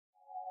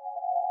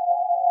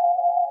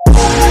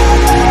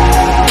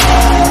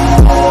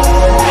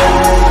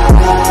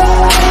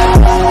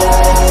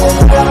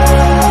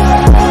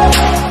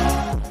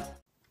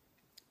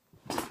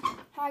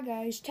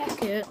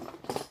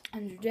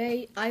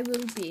I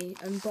will be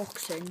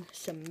unboxing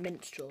some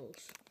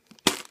minstrels.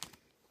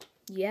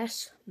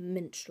 Yes,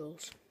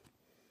 minstrels.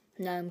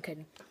 No, I'm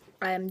kidding.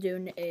 I am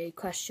doing a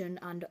question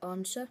and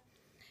answer.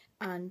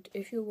 And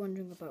if you're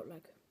wondering about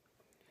like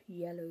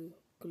yellow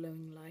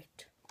glowing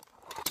light,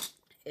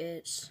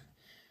 it's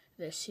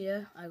this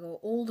here. I got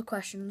all the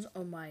questions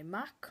on my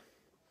Mac.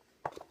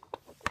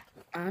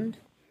 And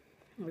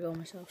I got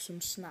myself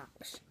some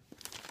snacks.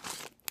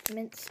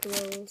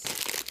 Minstrels.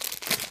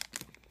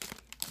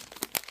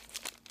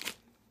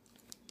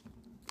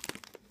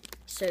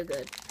 So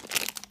good.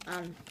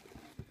 And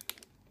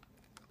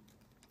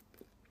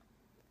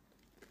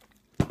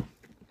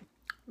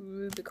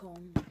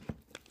Rubicon.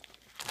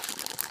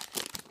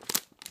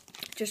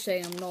 Just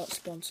saying I'm not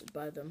sponsored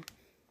by them.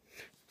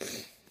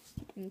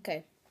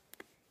 Okay.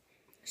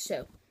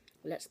 So,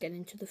 let's get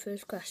into the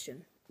first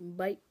question.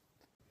 Bye.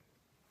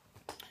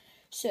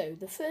 So,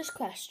 the first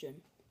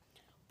question.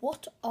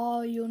 What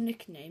are your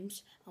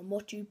nicknames and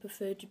what do you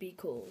prefer to be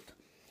called?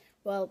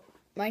 Well,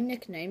 my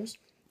nicknames,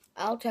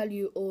 I'll tell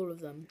you all of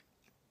them.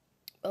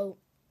 Well,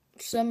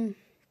 some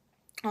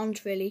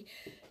aren't really,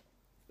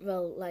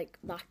 like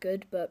that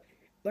good, but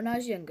when I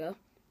was younger,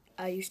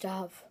 I used to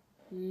have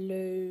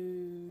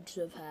loads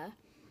of hair,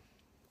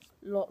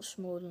 lots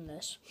more than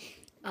this,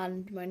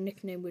 and my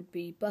nickname would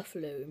be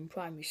Buffalo in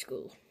primary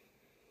school.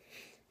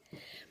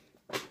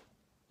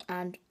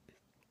 And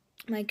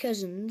my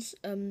cousins,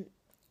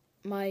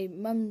 my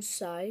mum's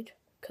side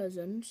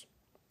cousins,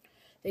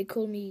 they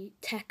call me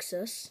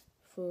Texas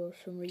for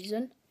some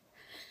reason,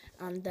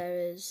 and there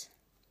is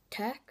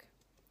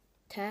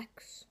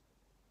Tex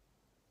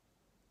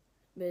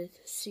with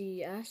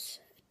CS,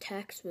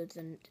 Tex with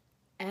an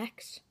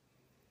X,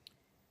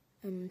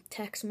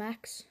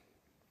 Tex-Mex,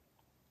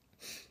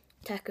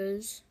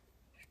 Techers,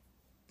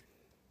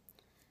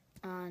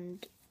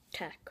 and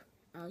Tech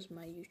as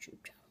my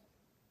YouTube channel.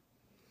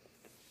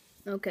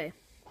 Okay.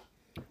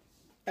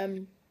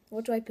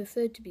 What do I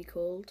prefer to be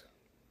called?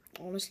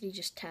 Honestly,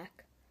 just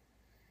Tech.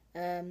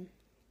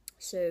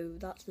 So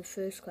that's the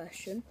first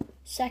question.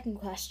 Second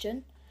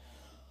question.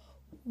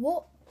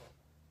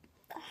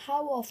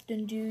 How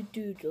often do you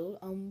doodle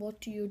and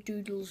what do your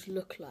doodles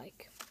look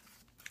like?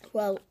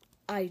 Well,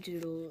 I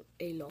doodle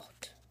a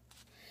lot.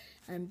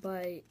 And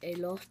by a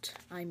lot,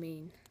 I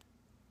mean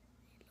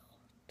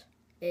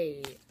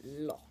a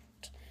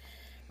lot.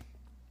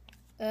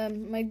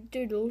 My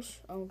doodles,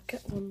 I'll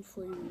get one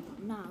for you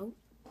now.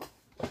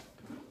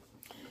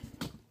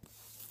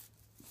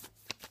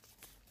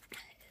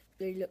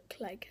 They look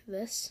like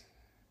this.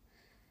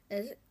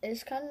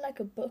 It's kind of like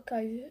a book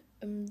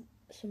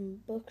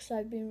some books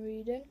I've been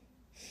reading.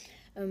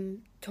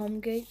 Tom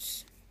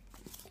Gates.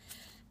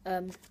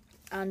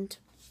 And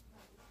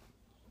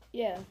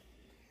yeah,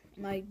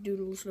 my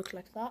doodles look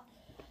like that.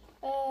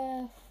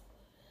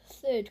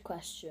 Third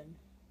question.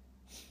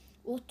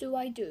 What do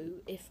I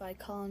do if I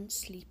can't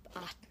sleep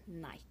at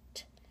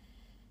night?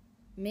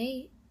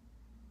 Me,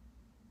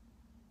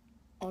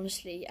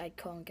 honestly, I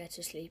can't get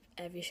to sleep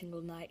every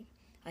single night.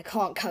 I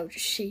can't count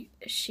sheep,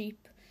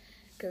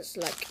 because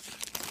like,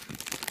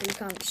 you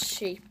count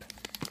sheep.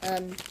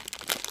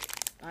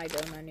 I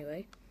don't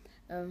anyway.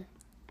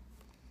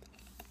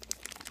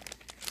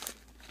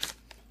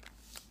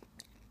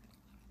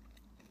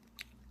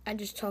 I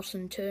just toss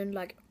and turn,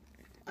 like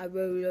I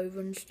roll over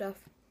and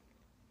stuff.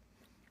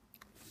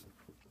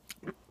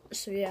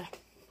 So yeah.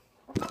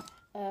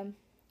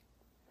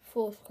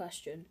 Fourth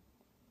question.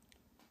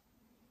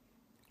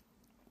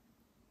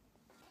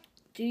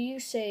 Do you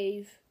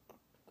save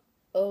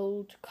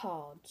old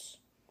cards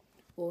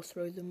or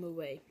throw them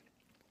away?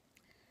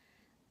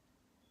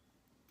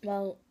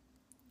 Well,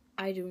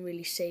 I don't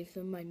really save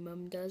them, my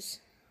mum does.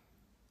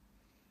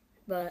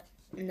 But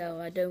no,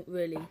 I don't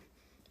really,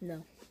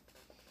 no.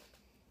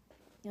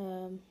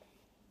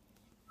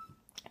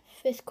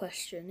 Fifth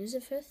question, is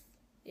it fifth?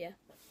 Yeah.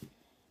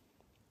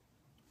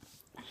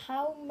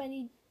 How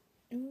many,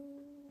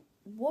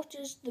 what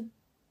is the,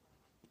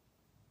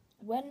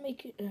 when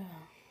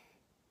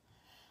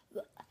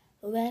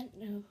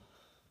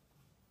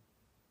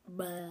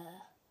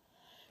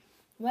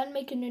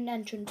making an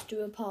entrance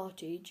to a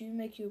party, do you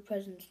make your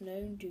presence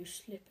known? Do you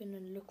slip in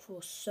and look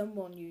for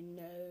someone you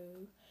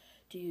know?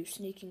 Do you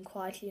sneak in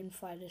quietly and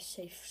find a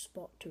safe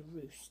spot to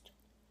roost?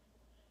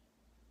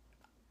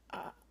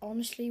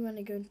 Honestly, when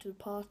I go into the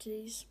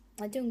parties,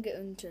 I don't get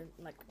into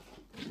like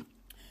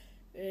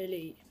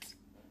really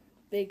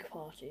big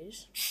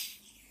parties.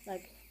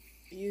 Like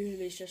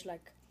usually it's just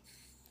like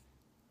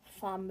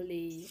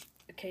family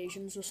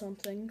occasions or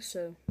something.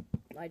 So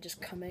I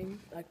just come in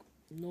like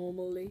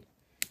normally,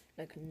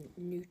 like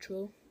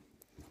neutral.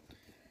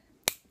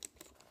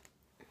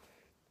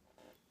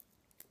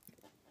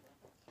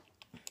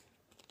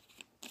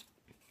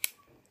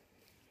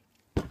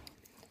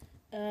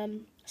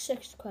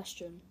 Sixth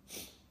question.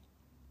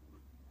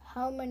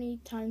 How many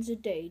times a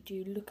day do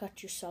you look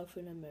at yourself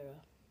in a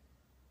mirror?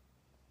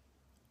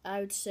 I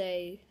would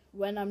say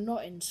when I'm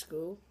not in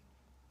school,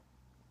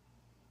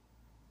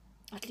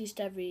 at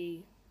least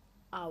every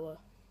hour.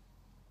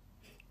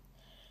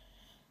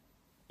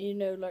 you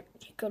know, like,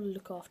 you gotta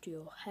look after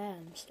your hair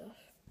and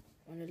stuff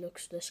when it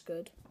looks this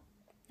good.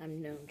 I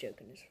mean, no, I'm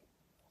joking, it's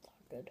not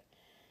that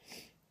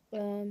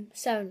good.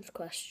 Seventh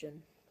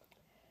question.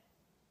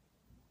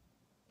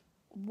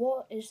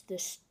 What is the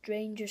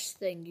strangest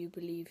thing you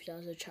believed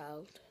as a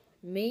child?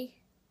 Me?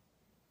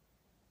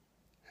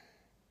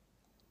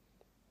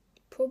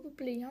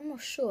 Probably, I'm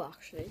not sure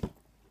actually.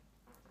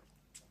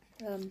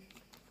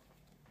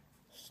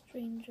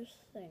 Strangest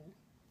thing.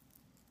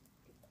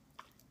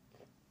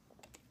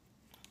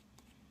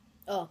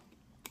 Oh,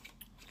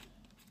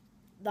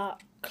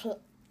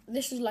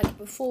 this is like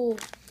before.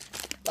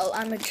 Well,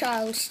 I'm a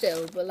child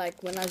still, but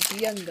like when I was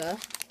younger,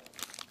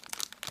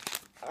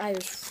 I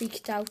was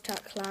freaked out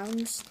at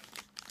clowns,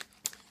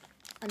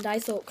 and I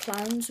thought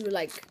clowns were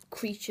like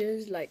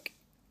creatures, like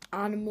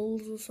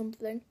animals or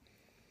something.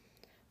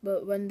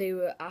 But when they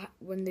were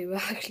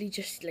actually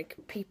just like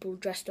people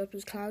dressed up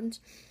as clowns.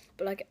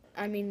 But like,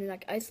 I mean,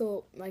 like, I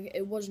thought like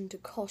it wasn't a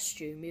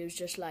costume; it was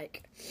just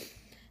like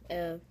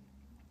a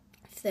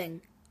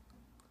thing,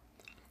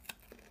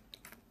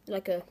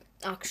 like a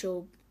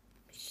actual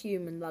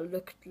human that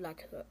looked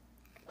like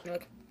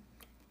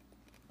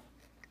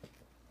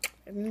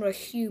not a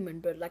human,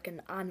 but like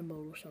an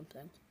animal or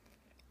something.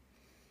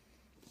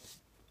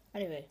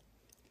 Anyway,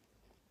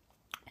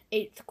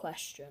 8th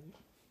question.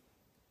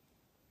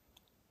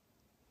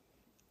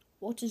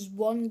 What is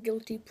one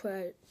guilty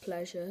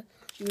pleasure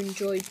you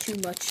enjoyed too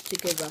much to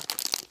give up?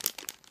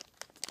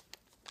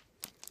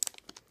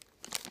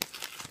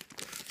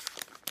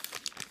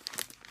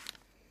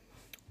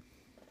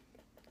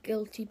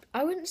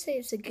 I wouldn't say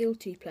it's a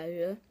guilty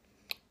pleasure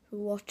for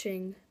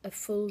watching a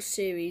full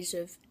series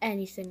of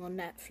anything on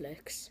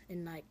Netflix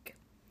in like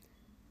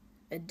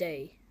a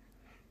day.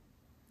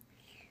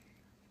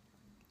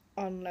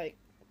 On like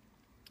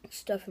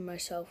stuffing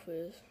myself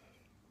with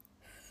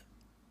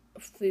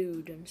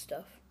food and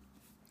stuff.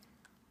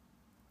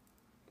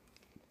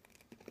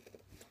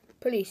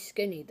 Pretty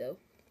skinny though.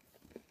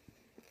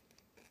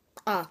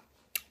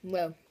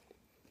 Well,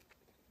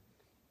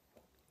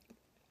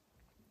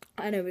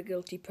 I know a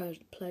guilty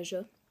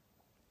pleasure.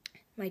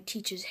 My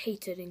teachers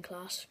hate it in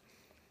class.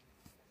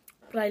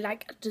 But I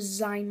like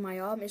design my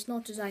arm. It's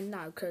not designed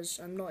now because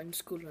I'm not in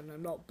school and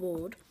I'm not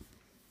bored.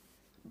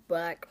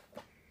 But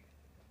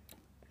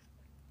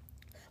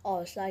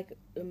like, it's like,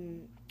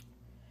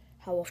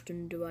 how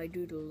often do I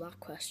doodle? That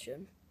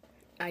question.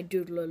 I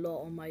doodle a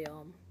lot on my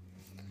arm.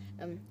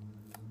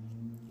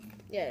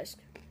 Yes,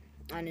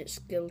 and it's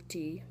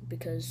guilty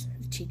because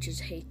the teachers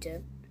hate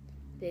it.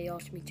 They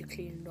asked me to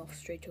clean it off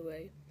straight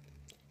away.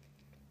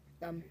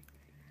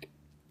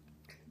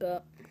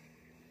 But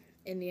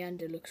in the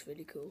end, it looks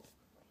really cool.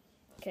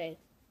 Okay,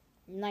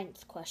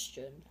 9th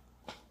question.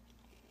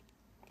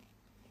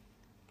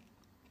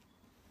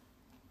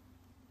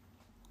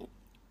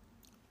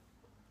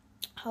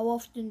 How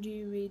often do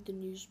you read the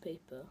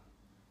newspaper?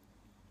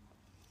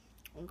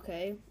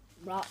 Okay,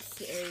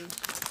 that's a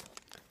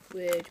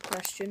weird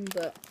question,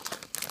 but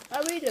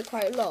I read it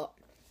quite a lot.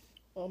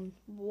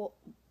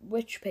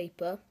 Which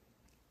paper?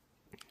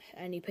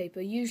 Any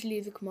paper,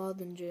 usually the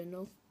Carmarthen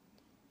Journal.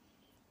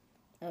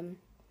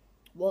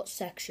 What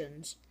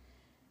sections?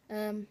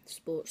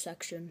 Sports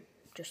section,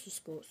 just the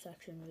sports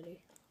section really.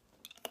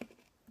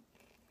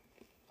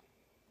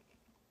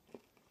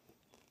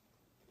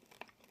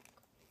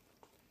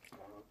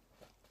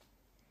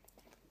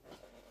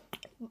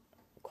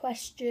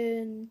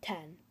 Question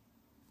 10.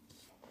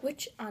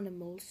 Which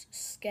animals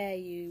scare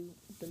you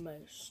the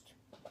most?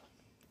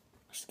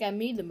 Scare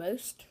me the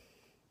most?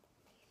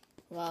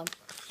 Well,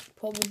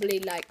 probably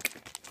like...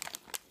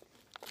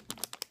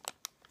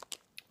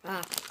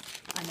 I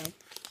know.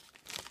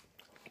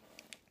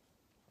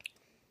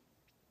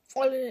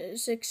 Well,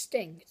 it's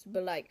extinct,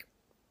 but like...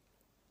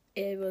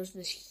 It was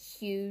this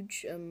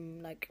huge, you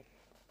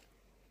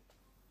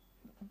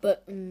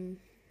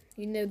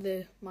know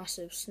the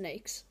massive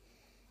snakes?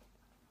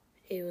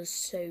 It was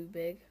so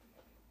big.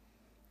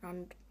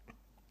 And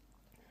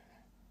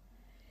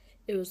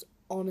it was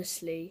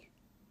honestly...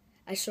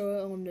 I saw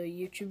it on the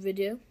YouTube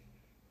video.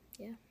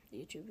 Yeah, the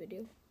YouTube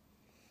video.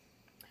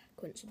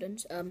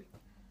 Coincidence.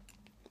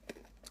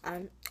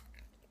 And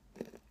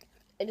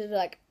it is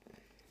like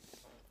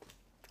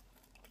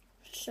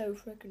so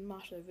freaking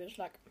massive. It's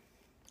like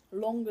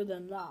longer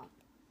than that.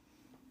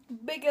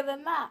 Bigger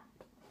than that.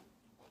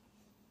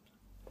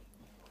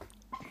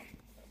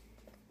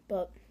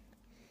 But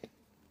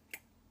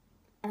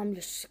I'm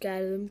just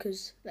scared of them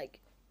because, like,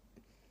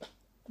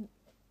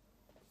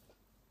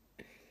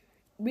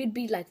 we'd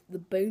be like the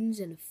bones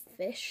in a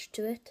fish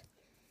to it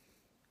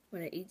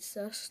when it eats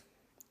us.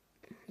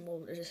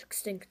 Well, it's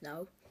extinct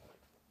now.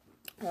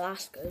 Well,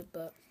 that's good,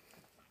 but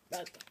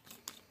like,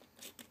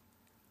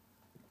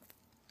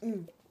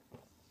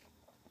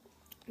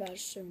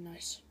 that's so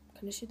nice.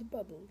 Can you see the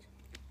bubbles?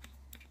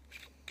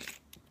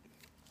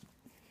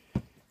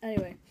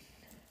 Anyway,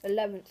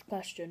 11th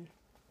question.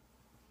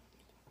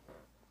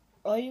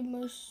 Are you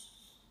most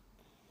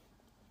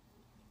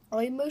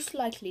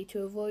likely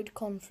to avoid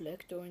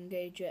conflict or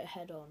engage it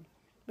head on?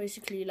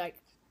 Basically, like,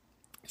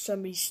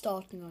 somebody's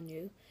starting on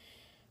you,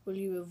 will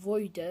you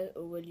avoid it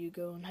or will you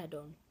go on head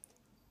on?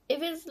 If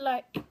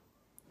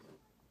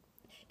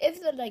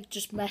they're like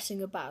just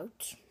messing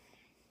about,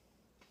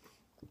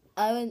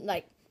 I wouldn't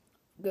like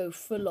go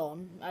full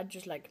on. I'd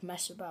just like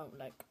mess about,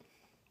 like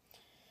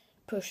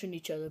pushing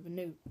each other. But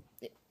no,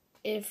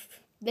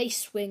 if they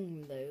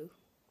swing though,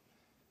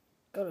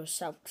 got a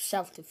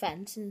self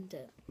defense, isn't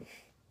it?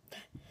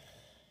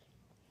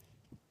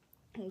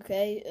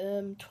 Okay.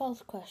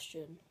 12th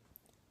question.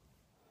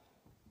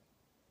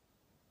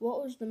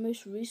 What was the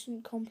most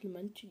recent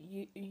compliment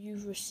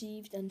you've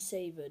received and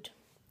savoured?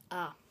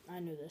 Ah, I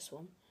know this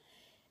one.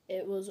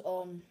 It was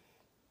on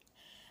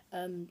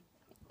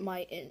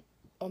my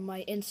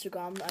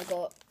Instagram. I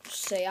got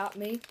say at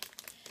me,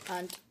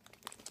 and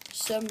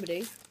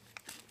somebody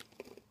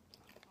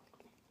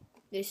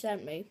they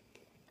sent me.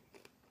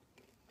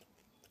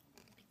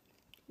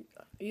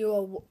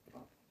 You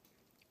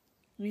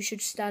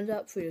should stand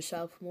up for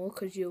yourself more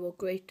because you are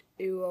great.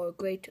 You are a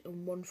great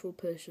and wonderful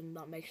person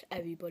that makes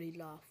everybody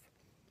laugh.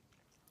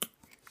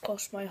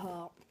 Cross my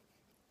heart.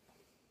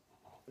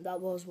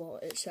 That was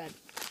what it said,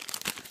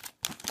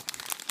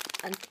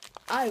 and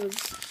I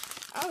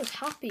was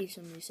happy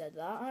somebody said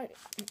that.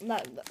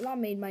 That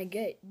made my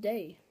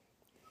day.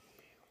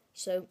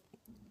 So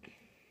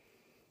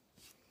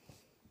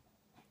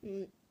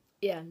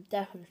yeah,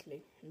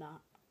 definitely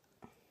that.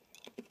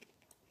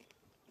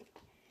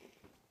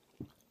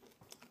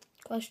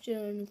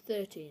 Question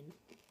 13.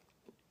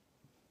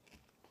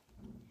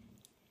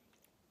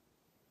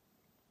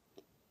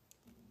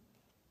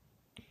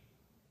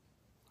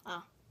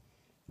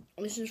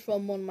 This is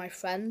from one of my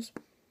friends,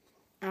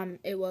 and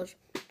it was,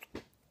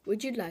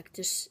 would you like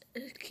to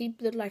keep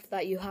the life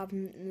that you have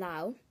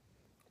now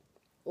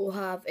or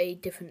have a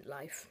different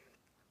life?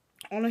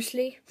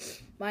 Honestly,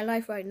 my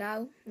life right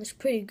now is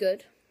pretty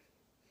good.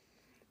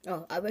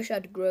 Oh, I wish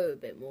I'd grow a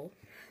bit more.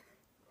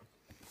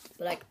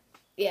 But like,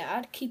 yeah,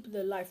 I'd keep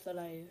the life that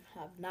I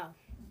have now.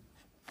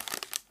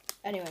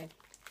 Anyway,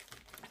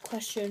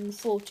 question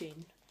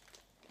 14.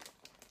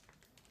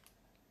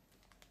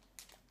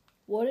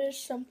 What is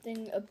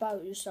something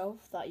about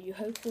yourself that you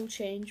hope will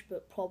change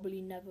but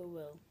probably never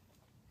will?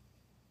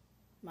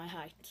 My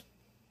height.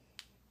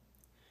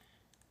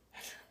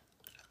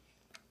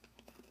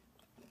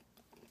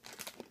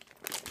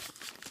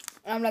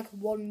 I'm like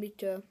 1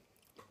 meter.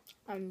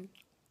 I'm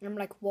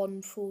like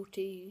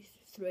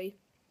 143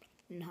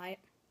 in height.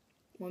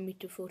 1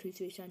 meter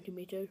 43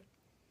 centimeters.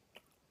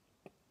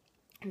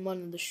 I'm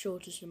one of the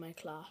shortest in my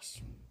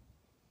class.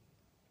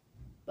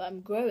 But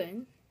I'm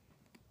growing.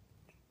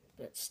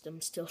 But I'm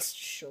still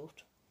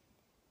short.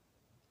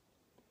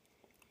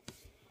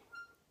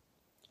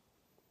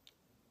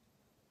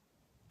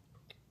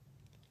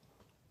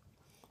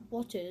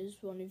 What is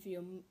one of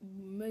your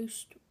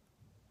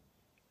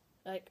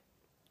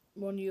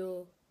one of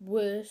your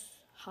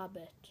worst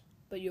habit,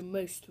 but your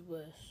most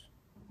worst,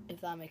 if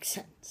that makes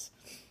sense?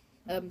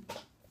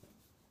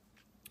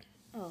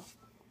 Oh,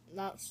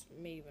 that's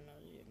me when I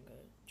was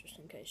younger, just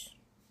in case.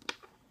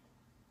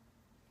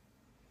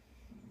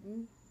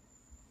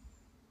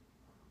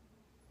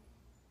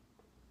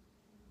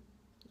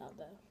 Not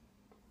there.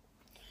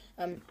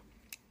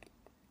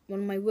 One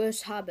of my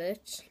worst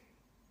habits,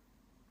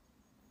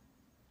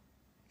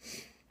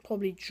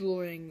 probably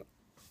drawing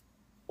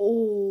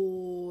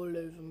all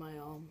over my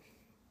arm.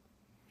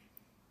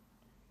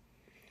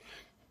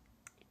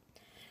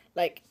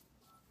 Like,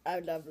 I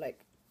would have like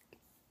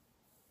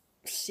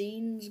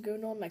scenes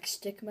going on, like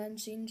stickman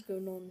scenes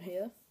going on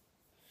here.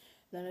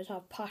 Then I'd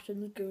have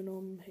patterns going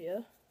on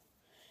here.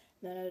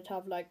 Then I'd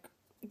have like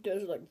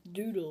there's like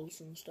doodles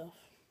and stuff,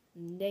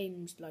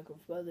 names like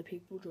of other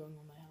people drawing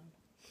on my hand.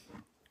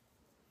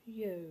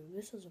 Yo,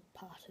 this is a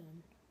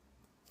pattern.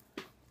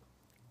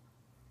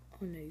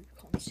 Oh no, you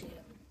can't see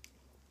it.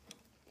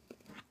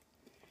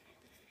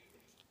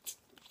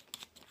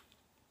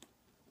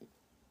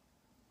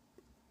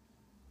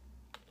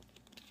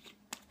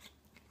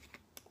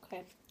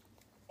 Okay.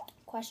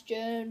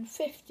 Question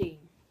 15.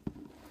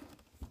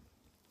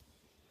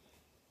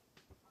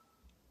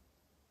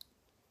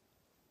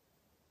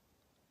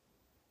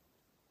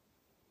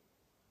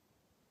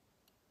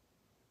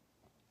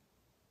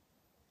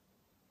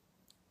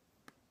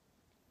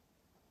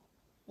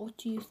 What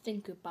do you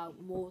think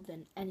about more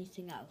than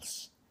anything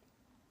else?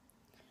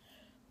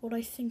 What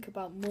I think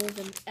about more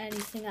than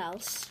anything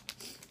else?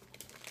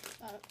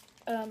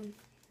 I'm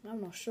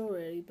not sure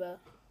really, but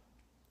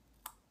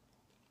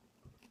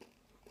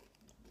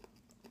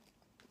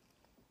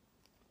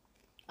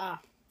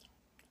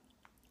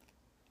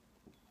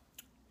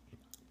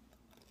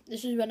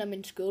this is when I'm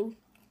in school.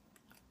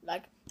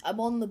 Like, I'm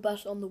on the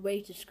bus on the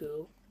way to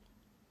school.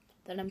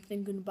 Then I'm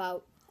thinking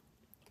about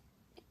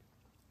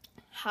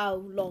how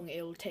long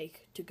it will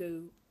take to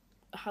go,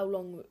 how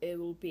long it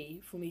will be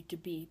for me to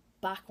be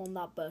back on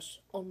that bus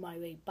on my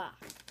way back.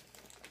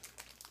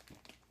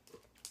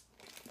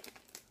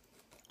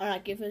 And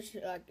like, if it's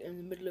like in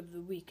the middle of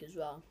the week as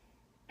well,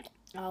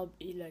 I'll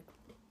be like,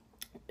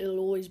 it'll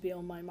always be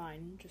on my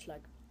mind, just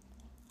like,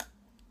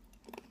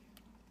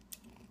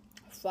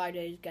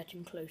 Friday is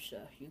getting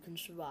closer. You can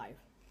survive.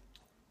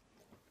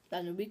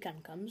 Then the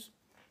weekend comes,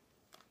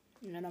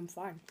 and then I'm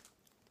fine.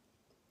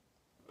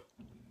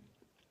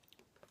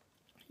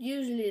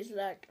 Usually it's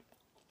like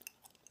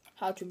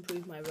how to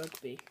improve my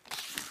rugby.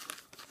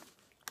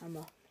 I'm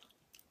a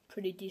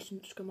pretty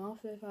decent scrum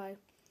half if I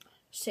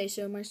say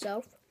so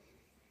myself.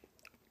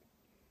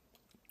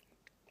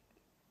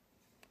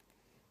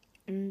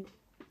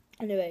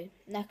 Anyway,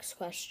 next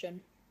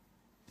question.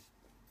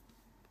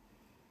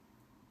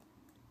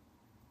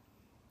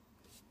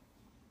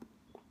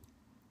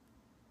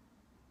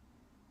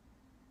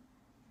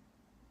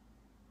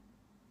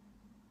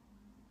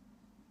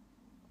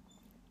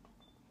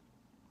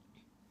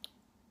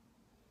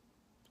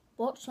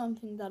 What's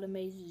something that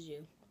amazes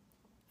you?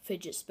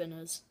 Fidget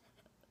spinners.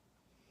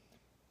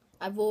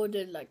 I've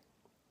ordered like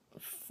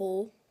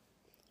 4,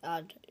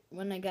 and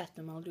when I get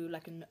them I'll do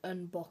like an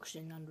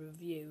unboxing and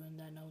review, and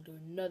then I'll do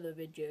another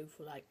video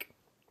for like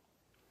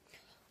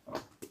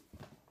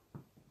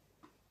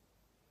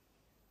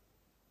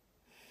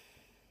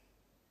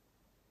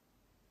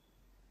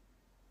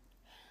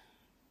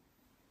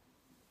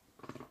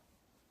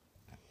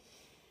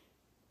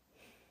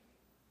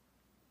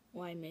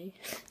why me?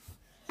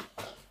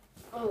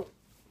 Oh,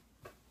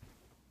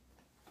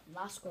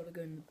 that's got to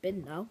go in the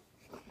bin now.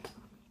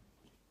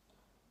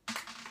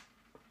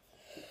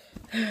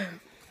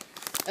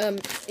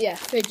 Yeah,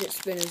 fidget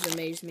spinners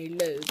amaze me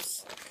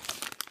loads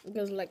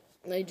because like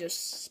they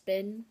just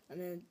spin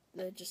and then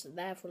they're just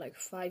there for like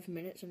 5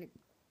 minutes,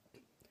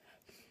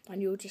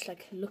 and you're just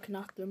like looking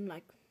at them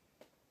like,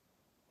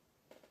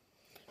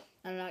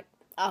 and like,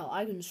 oh,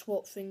 I can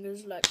swap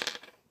fingers. Like,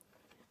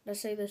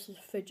 let's say this is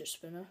a fidget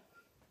spinner.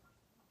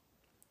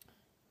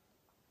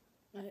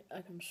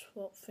 I can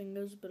swap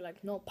fingers, but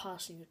like not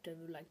passing it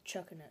over, like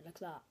chucking it like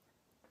that,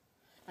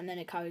 and then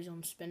it carries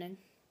on spinning.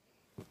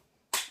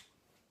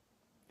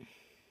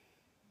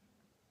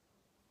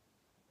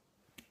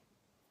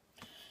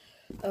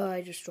 Oh,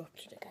 I just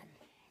dropped it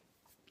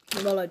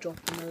again. Well, I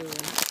dropped another one.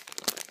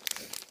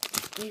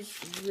 These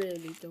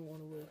really don't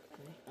want to work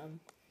with me.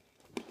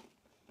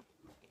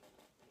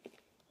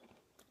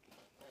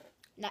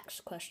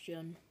 Next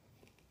question.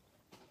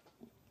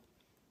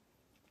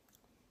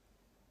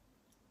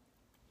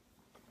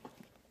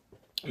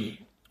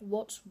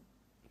 What's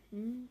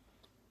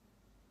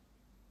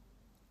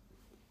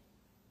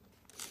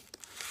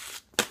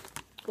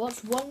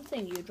one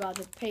thing you'd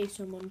rather pay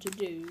someone to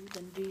do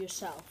than do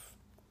yourself,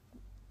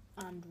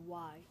 and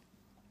why?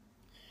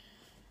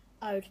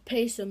 I would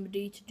pay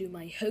somebody to do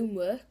my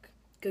homework,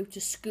 go to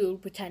school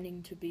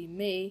pretending to be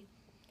me,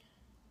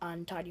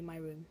 and tidy my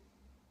room.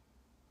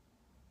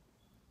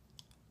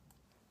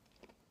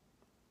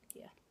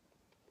 Yeah.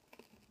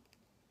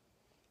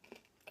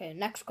 Okay,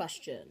 next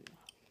question.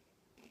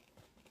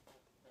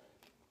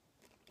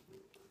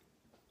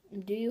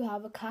 Do you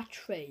have a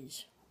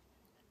catchphrase?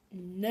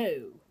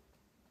 No.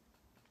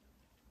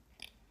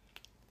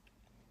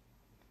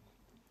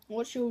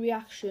 What's your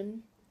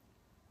reaction?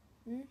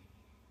 No,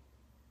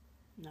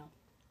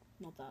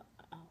 not that.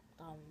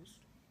 Oh,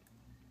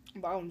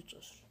 that one's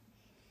just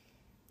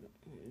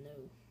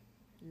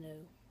no.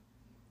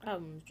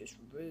 That one's just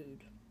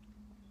rude,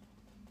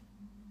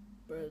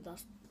 bro.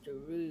 That's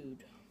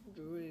rude.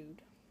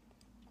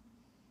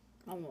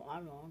 I'm not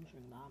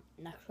answering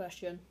that. Next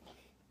question.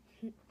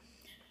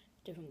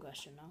 Different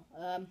question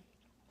now.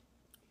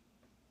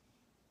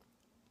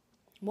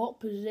 What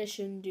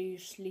position do you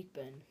sleep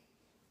in?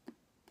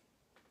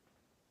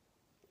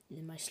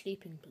 In my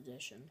sleeping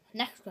position.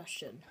 Next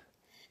question.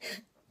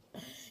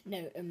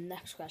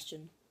 Next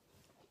question.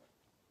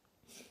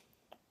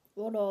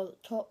 What are the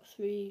top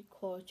 3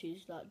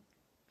 qualities that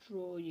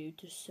draw you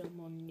to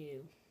someone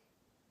new?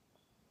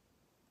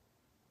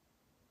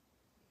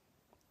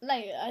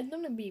 Like, I don't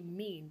want to be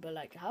mean, but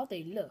like how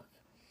they look.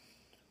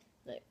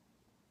 Like,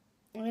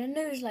 I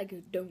know it's like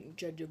don't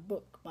judge a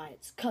book by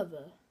its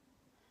cover,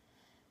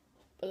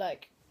 but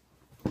like,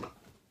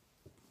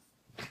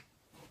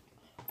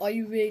 are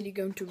you really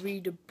going to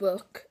read a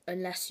book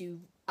unless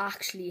you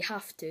actually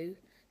have to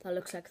that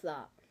looks like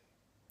that?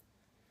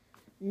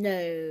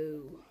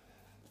 No.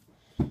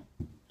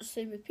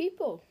 Same with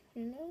people,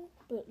 you know,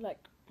 but like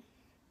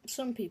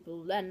some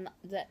people, then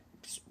that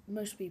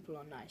most people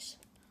are nice,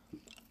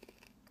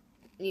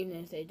 even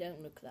if they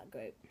don't look that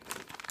great.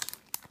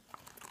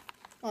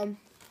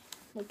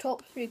 The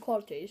top 3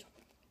 qualities.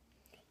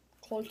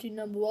 Quality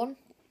number 1,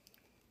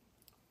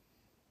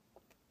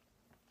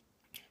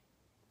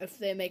 if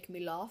they make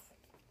me laugh.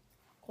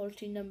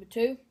 Quality number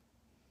 2,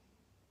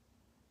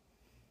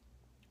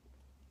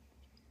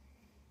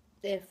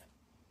 if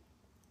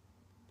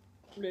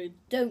they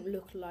don't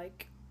look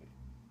like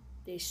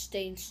they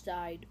stay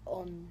inside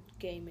on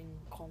gaming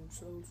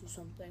consoles or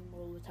something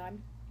all the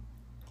time.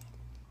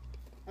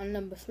 And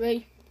number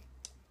 3,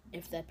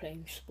 if they're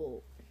playing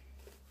sport.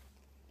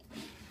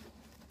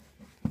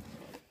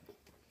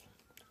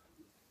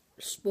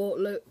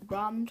 Sport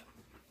brand,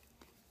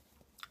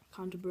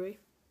 Canterbury.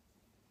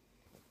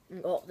 I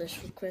got this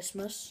for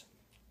Christmas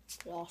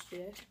last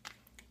year.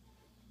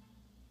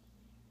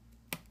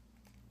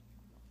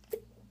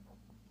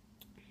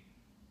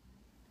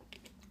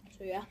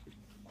 So yeah.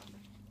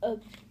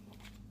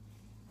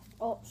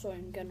 Oh, sorry,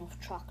 I'm getting off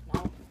track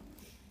now.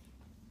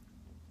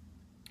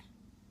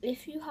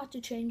 If you had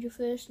to change your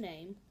first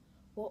name,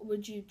 what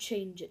would you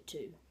change it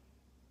to?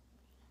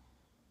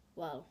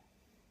 Well,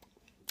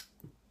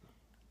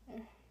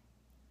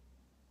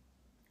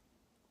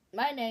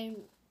 my name,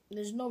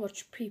 there's not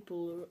much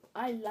people,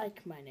 I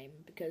like my name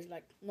because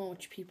like not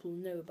much people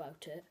know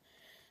about it,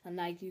 and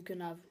like you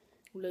can have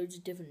loads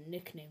of different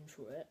nicknames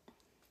for it.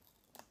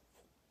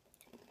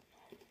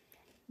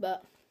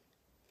 But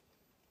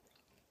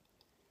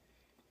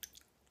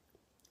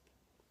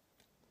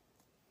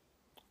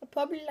I'd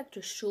probably like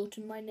to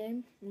shorten my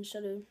name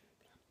instead of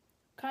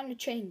kind of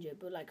change it,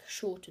 but like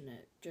shorten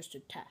it just a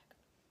tack.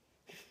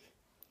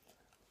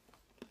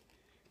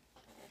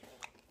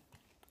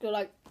 So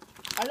like,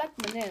 I like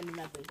my name and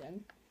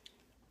everything,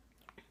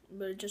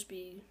 but it'd just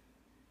be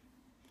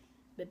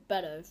a bit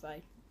better if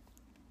I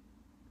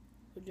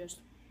could just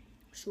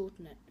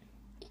shorten it.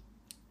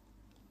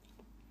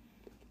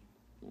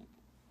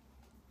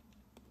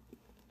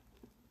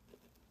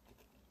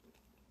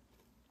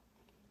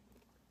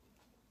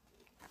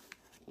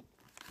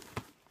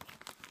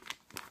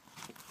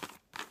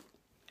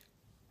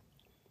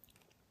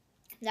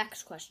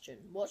 Next question.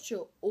 What's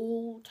your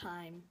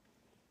all-time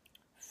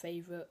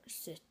favourite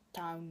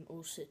town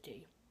or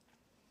city,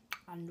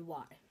 and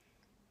why?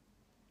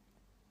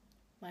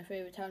 My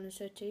favourite town and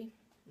city?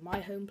 My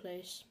home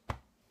place,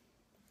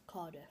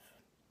 Cardiff.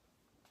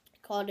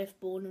 Cardiff,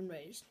 born and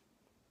raised.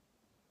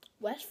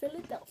 West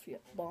Philadelphia,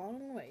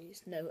 born and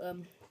raised.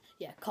 No,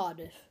 yeah,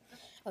 Cardiff.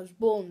 I was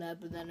born there,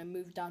 but then I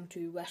moved down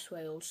to West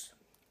Wales.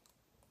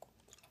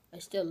 I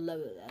still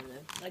love it there,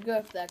 though. I go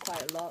up there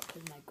quite a lot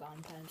because my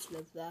grandparents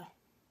live there.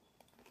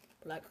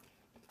 Like,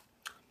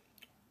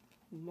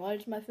 why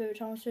is my favourite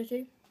town and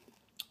city?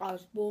 I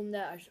was born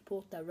there, I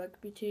support their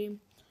rugby team.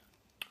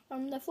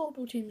 Their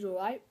football team's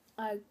alright.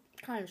 I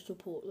kind of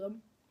support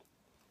them.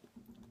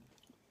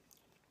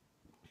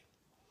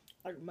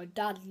 Like, my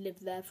dad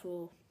lived there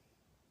for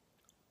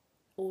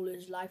all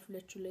his life,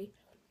 literally.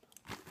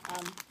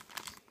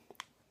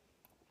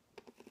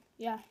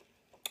 Yeah,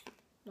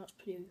 that's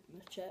pretty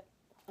much it.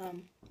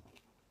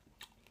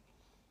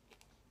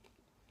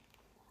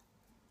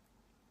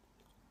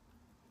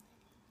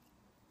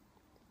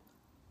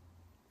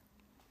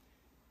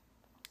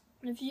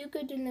 If you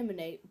could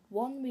eliminate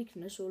one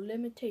weakness or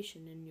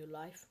limitation in your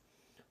life,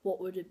 what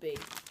would it be?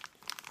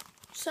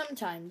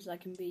 Sometimes I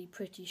can be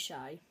pretty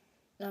shy.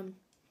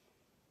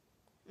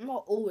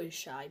 Not always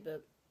shy,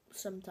 but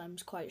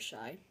sometimes quite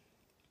shy.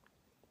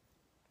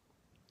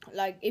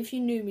 Like, if you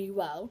knew me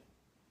well,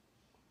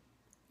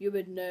 you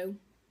would know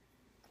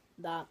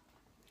that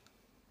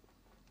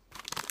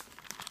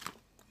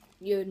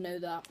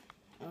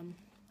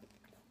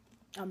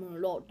I'm a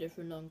lot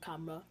different on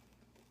camera.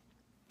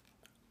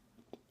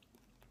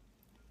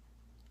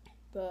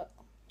 But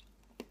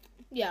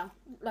yeah,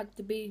 like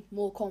to be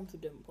more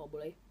confident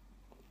probably.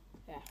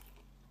 Yeah.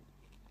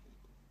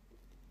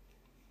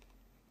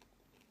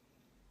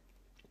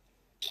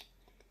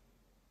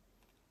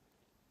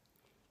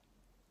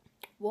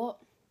 What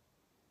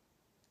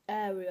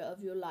area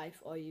of your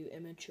life are you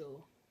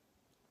immature?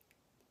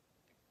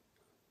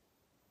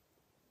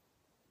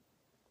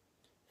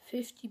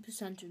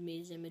 50% of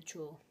me is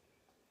immature.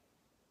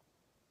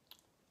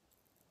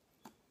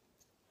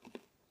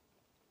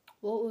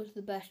 What was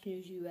the best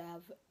news you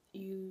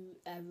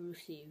ever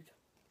received?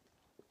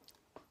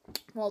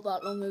 Not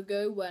that long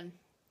ago when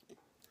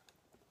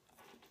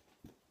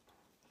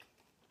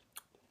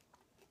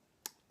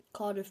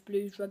Cardiff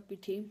Blues rugby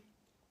team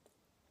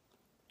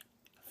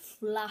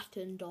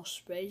flattened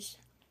Ospreys.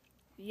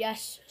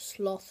 Yes,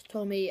 Sloth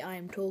Tommy, I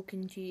am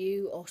talking to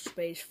you,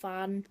 Ospreys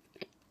fan.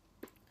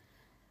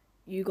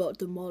 You got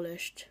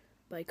demolished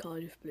by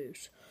Cardiff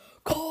Blues.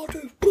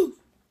 Cardiff Blues!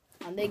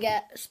 And they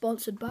get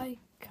sponsored by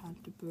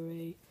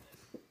Canterbury.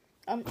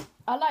 I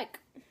like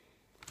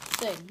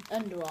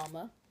Under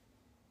Armour.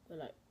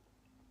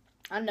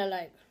 I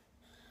like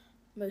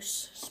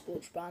most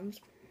sports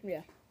brands.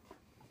 Yeah.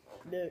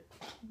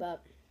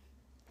 But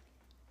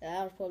yeah,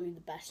 that was probably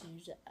the best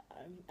news that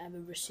I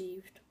ever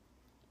received.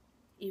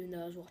 Even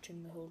though I was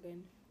watching the whole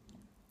game.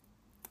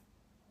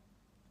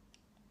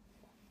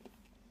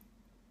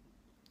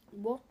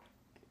 What?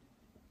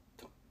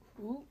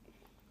 Ooh.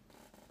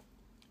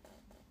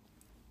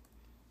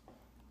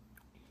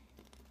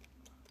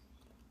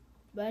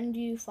 When do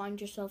you find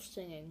yourself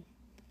singing?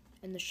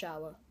 In the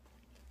shower.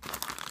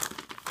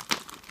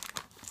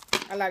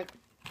 I like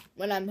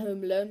when I'm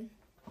home alone.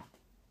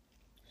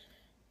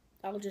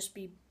 I'll just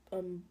be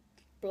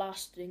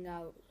blasting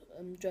out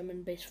drum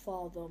and bass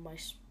father on my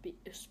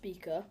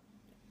speaker,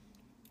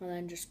 and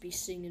then just be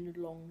singing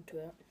along to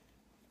it.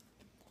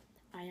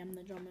 I am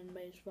the drum and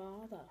bass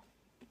father.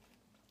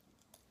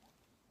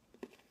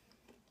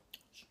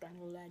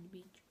 Strangle that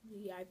beat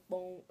with the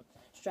iPhone.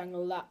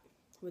 Strangle that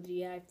with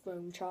the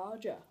iPhone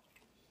charger.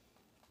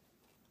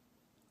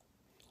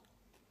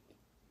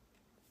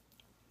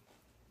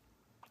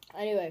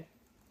 Anyway.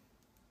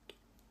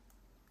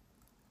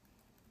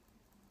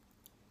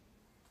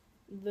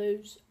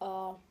 those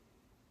are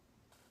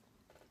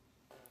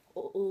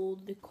all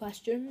the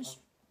questions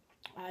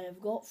I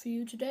have got for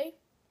you today.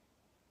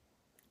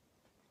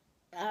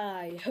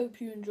 I hope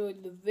you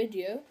enjoyed the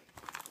video,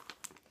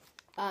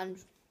 and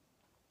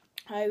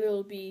I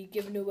will be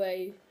giving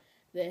away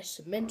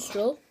this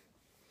minstrel.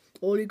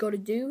 All you gotta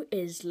do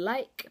is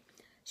like,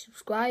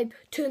 subscribe,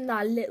 turn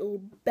that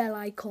little bell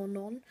icon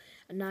on,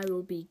 and I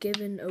will be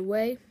giving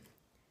away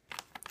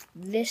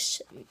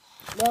these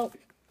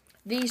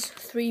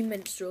 3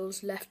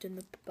 minstrels left in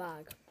the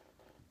bag.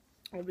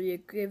 I'll be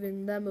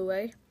giving them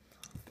away.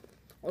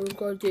 All you've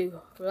got to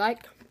do,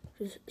 like,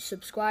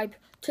 subscribe,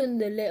 turn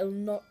the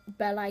little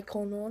bell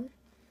icon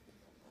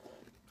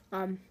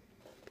on,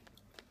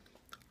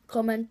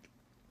 comment,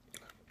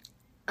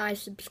 I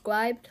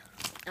subscribed,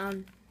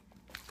 and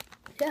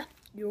yeah,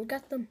 you'll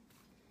get them.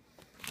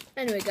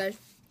 Anyway guys,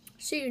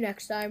 see you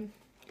next time.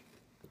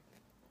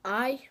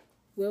 I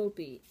will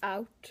be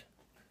out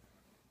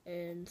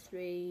in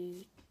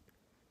 3,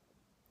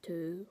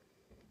 2,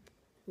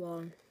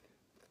 1.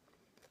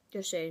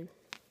 Just saying,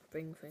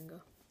 ring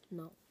finger,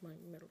 not my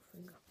middle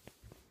finger.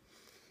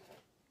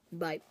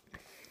 Bye.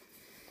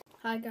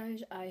 Hi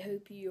guys, I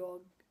hope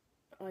you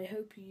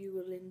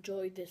will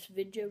enjoy this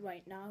video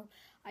right now.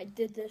 I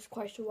did this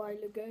quite a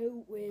while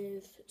ago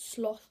with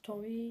Sloth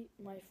Tommy,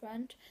 my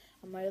friend,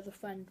 and my other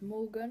friend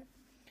Morgan.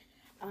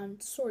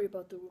 And sorry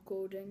about the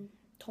recording.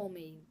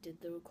 Tommy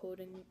did the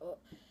recording,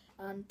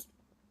 and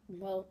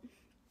well,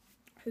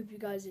 hope you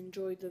guys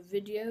enjoyed the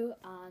video,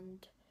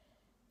 and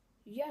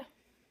yeah,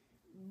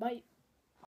 bye.